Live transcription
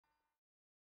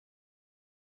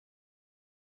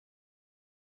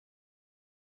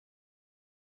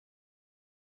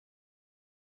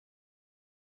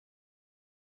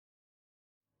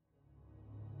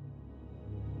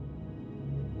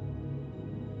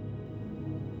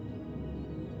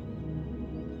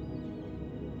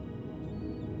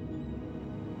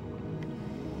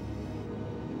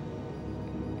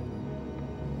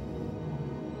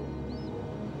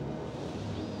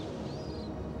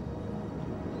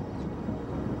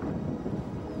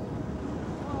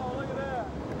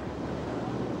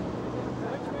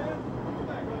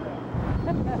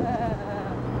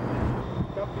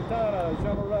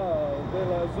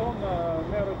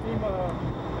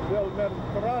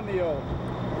perennial.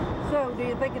 So, do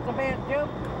you think it's a bad joke?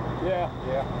 Yeah.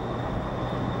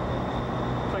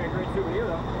 It's like a great souvenir,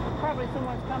 though. Probably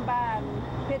someone's come by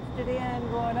and pitched it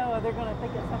in, going, oh, they're going to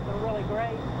think it's something really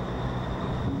great.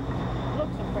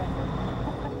 Looks impressive.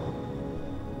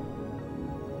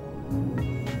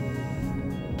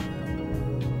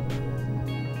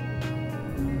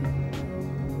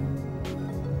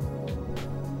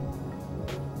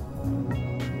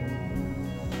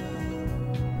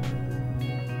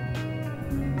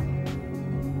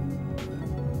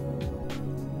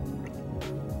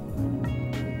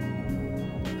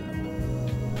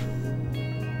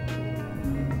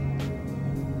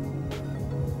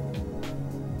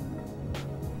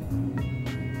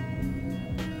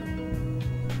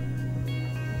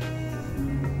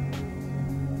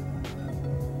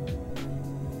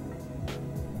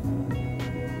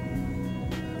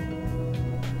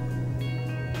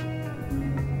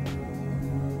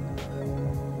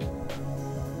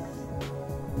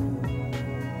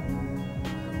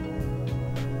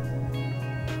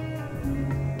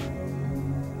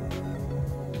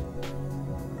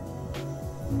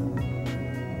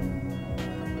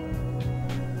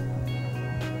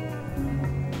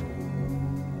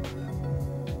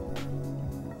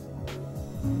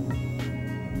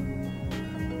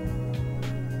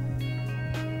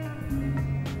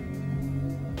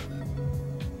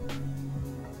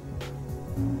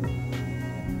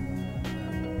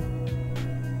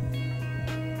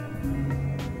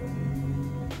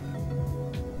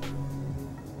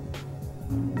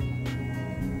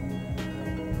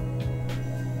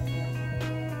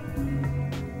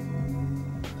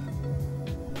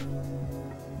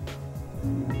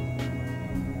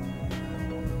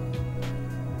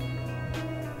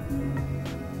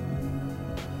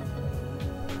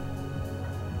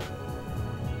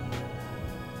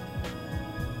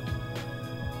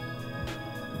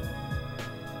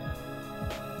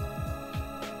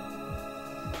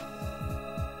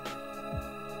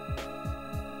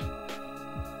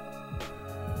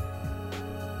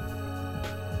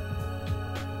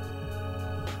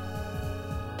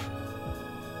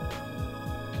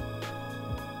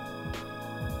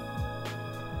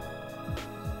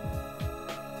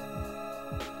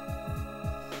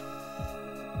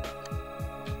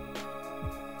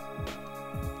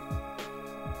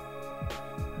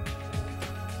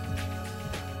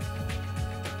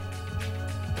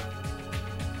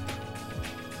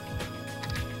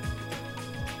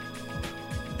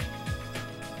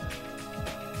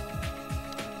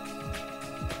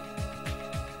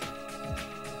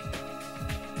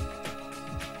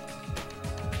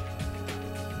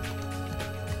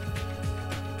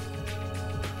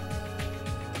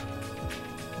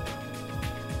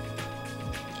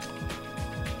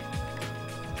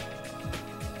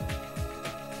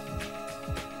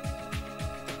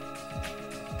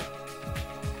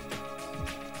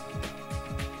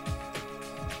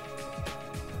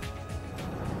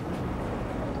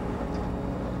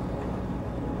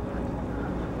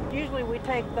 Usually we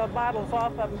take the bottles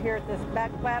off of them here at this back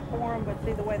platform, but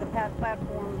see the way the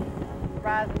platform's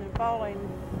rising and falling,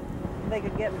 they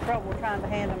could get in trouble trying to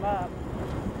hand them up.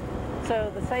 So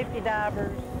the safety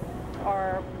divers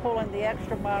are pulling the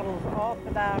extra bottles off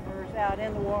the divers out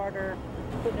in the water,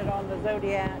 putting it on the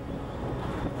Zodiac,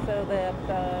 so that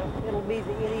it'll be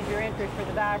an easier entry for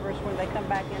the divers when they come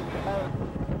back into the boat.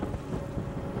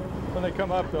 When they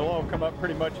come up, they'll all come up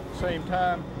pretty much at the same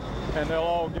time, and they'll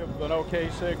all give an okay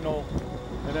signal,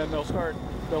 and then they'll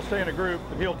stay in a group,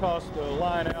 and he'll toss the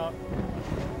line out,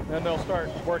 and then they'll start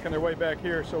working their way back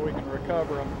here so we can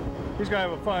recover them. He's going to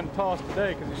have a fun toss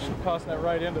today because he's tossing that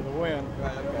right into the wind.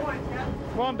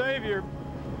 Come on, Dave, you're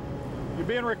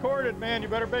being recorded, man. You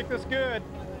better make this good.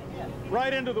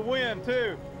 Right into the wind,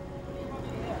 too.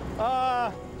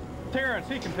 Terrence,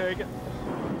 he can take it.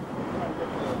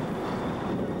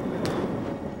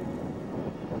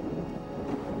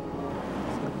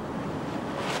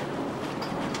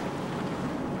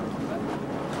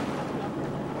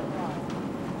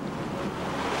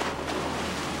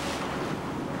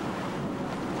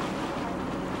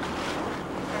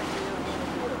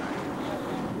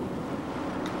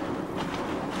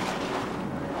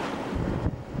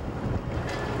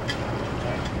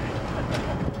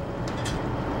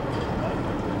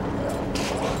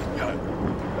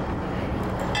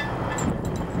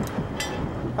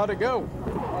 How'd it go?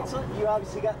 Excellent. You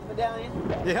obviously got the medallion.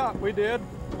 Yeah, we did.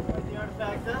 Got the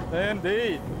artifact, huh?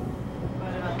 Indeed.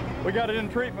 But, we got it in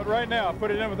treatment right now.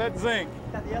 Put it in with that zinc.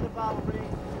 got the other bottle ready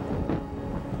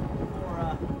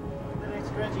for the next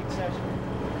dredging session.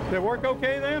 Did it work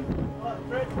okay then? Well,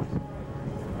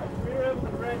 we were able to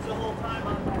dredge experience the whole time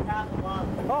on that half a lot.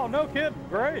 Oh, no kidding.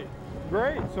 Great.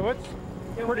 Great. So it's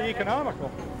pretty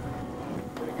economical.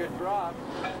 Pretty good drop.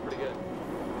 Pretty good.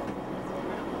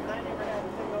 I never had a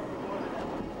thing over more than that.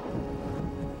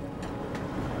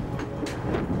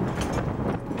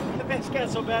 The fish got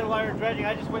so bad while we were dredging,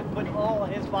 I just went and put all of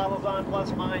his bottles on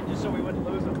plus mine just so we wouldn't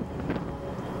lose them.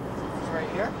 It's right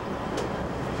here.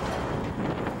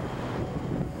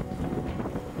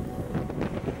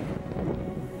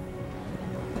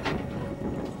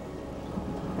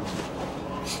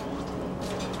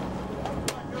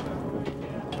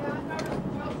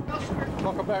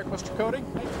 Welcome back, Mr. Cody.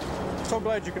 So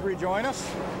glad you could rejoin us.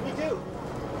 Me too.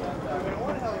 I've been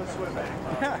one hell of a swim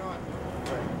back.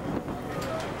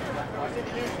 I was in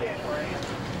the newsstand for you.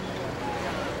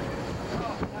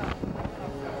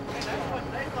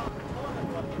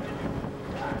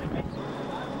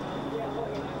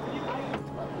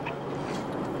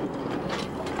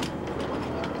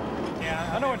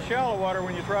 I know in shallow water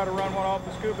when you try to run one off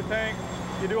the scuba tank,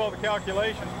 you do all the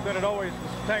calculations, but then it always,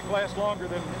 the tank lasts longer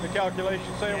than the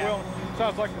calculations say it will.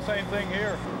 Sounds like the same thing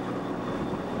here.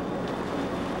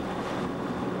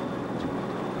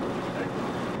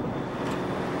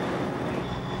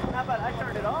 How about I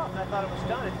turned it off and I thought it was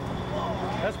done.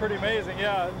 That's pretty amazing,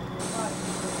 yeah.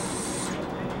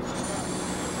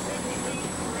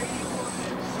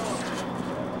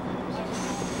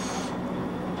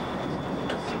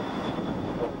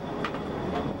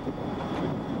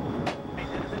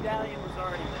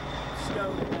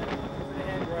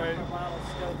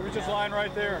 It was just lying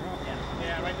right there, huh?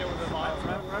 Yeah, right there with the bottles.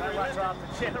 Right where I dropped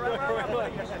it. Right.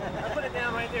 I put it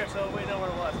down right there so we know where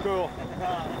it was. Cool.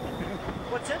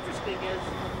 What's interesting is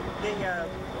the,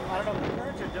 I don't know if the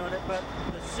currents are doing it, but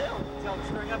the sill, until it's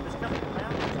stirring up, is coming from the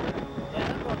mountains. And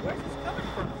I'm going, where's this coming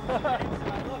from? And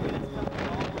I look and it's coming from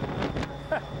all the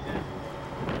way down there.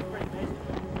 It's pretty amazing.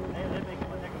 They're making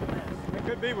a heck of a mess. It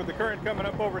could be with the current coming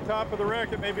up over top of the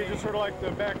wreck. It may be just sort of like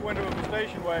the back window of the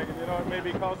station wagon. You know, it may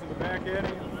be causing the back eddy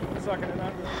and sucking it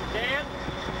under. Dan?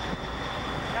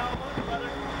 Brother.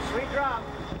 Sweet drop.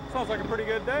 Sounds like a pretty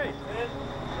good day.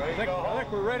 I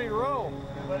think we're ready to roll.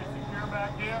 Everybody secure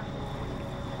back here?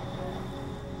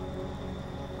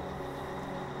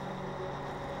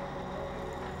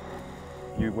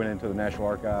 You went into the National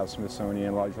Archives, Smithsonian,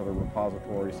 and a lot of these other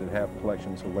repositories that have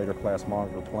collections of later class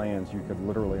Monitor plans. You could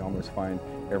literally almost find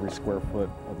every square foot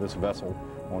of this vessel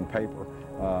on paper.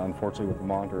 Unfortunately, with the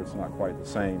Monitor, it's not quite the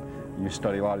same. You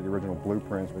study a lot of the original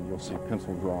blueprints, but you'll see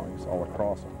pencil drawings all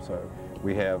across them. So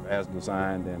we have as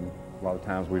designed, and a lot of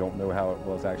times we don't know how it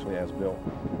was actually as built.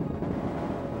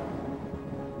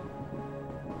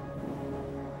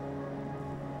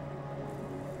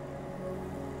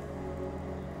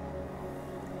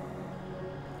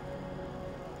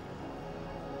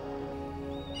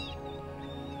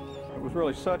 It was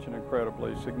really such an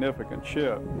incredibly significant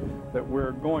ship that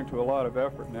we're going to a lot of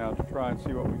effort now to try and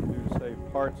see what we can do to save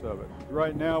parts of it.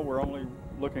 Right now we're only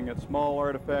looking at small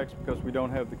artifacts because we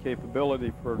don't have the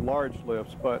capability for large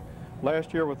lifts, but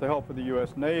last year with the help of the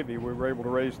U.S. Navy we were able to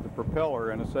raise the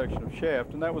propeller and a section of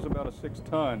shaft, and that was about a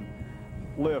 6-ton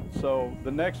lift. So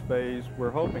the next phase we're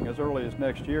hoping as early as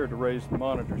next year to raise the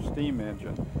Monitor steam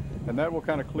engine. And that will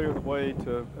kind of clear the way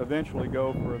to eventually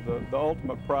go for the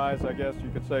ultimate prize, I guess you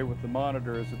could say, with the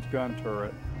Monitor is its gun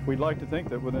turret. We'd like to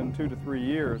think that within 2 to 3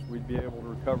 years we'd be able to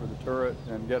recover the turret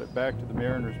and get it back to the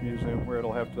Mariners Museum, where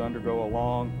it'll have to undergo a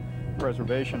long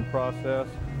preservation process.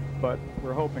 But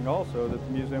we're hoping also that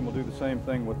the museum will do the same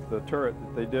thing with the turret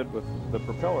that they did with the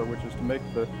propeller, which is to make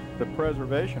the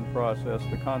preservation process,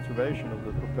 the conservation of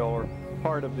the propeller,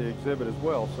 part of the exhibit as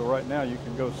well. So right now you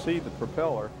can go see the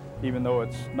propeller, even though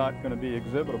it's not going to be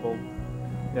exhibitable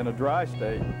in a dry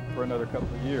state for another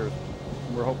couple of years.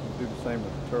 And we're hoping to do the same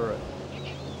with the turret.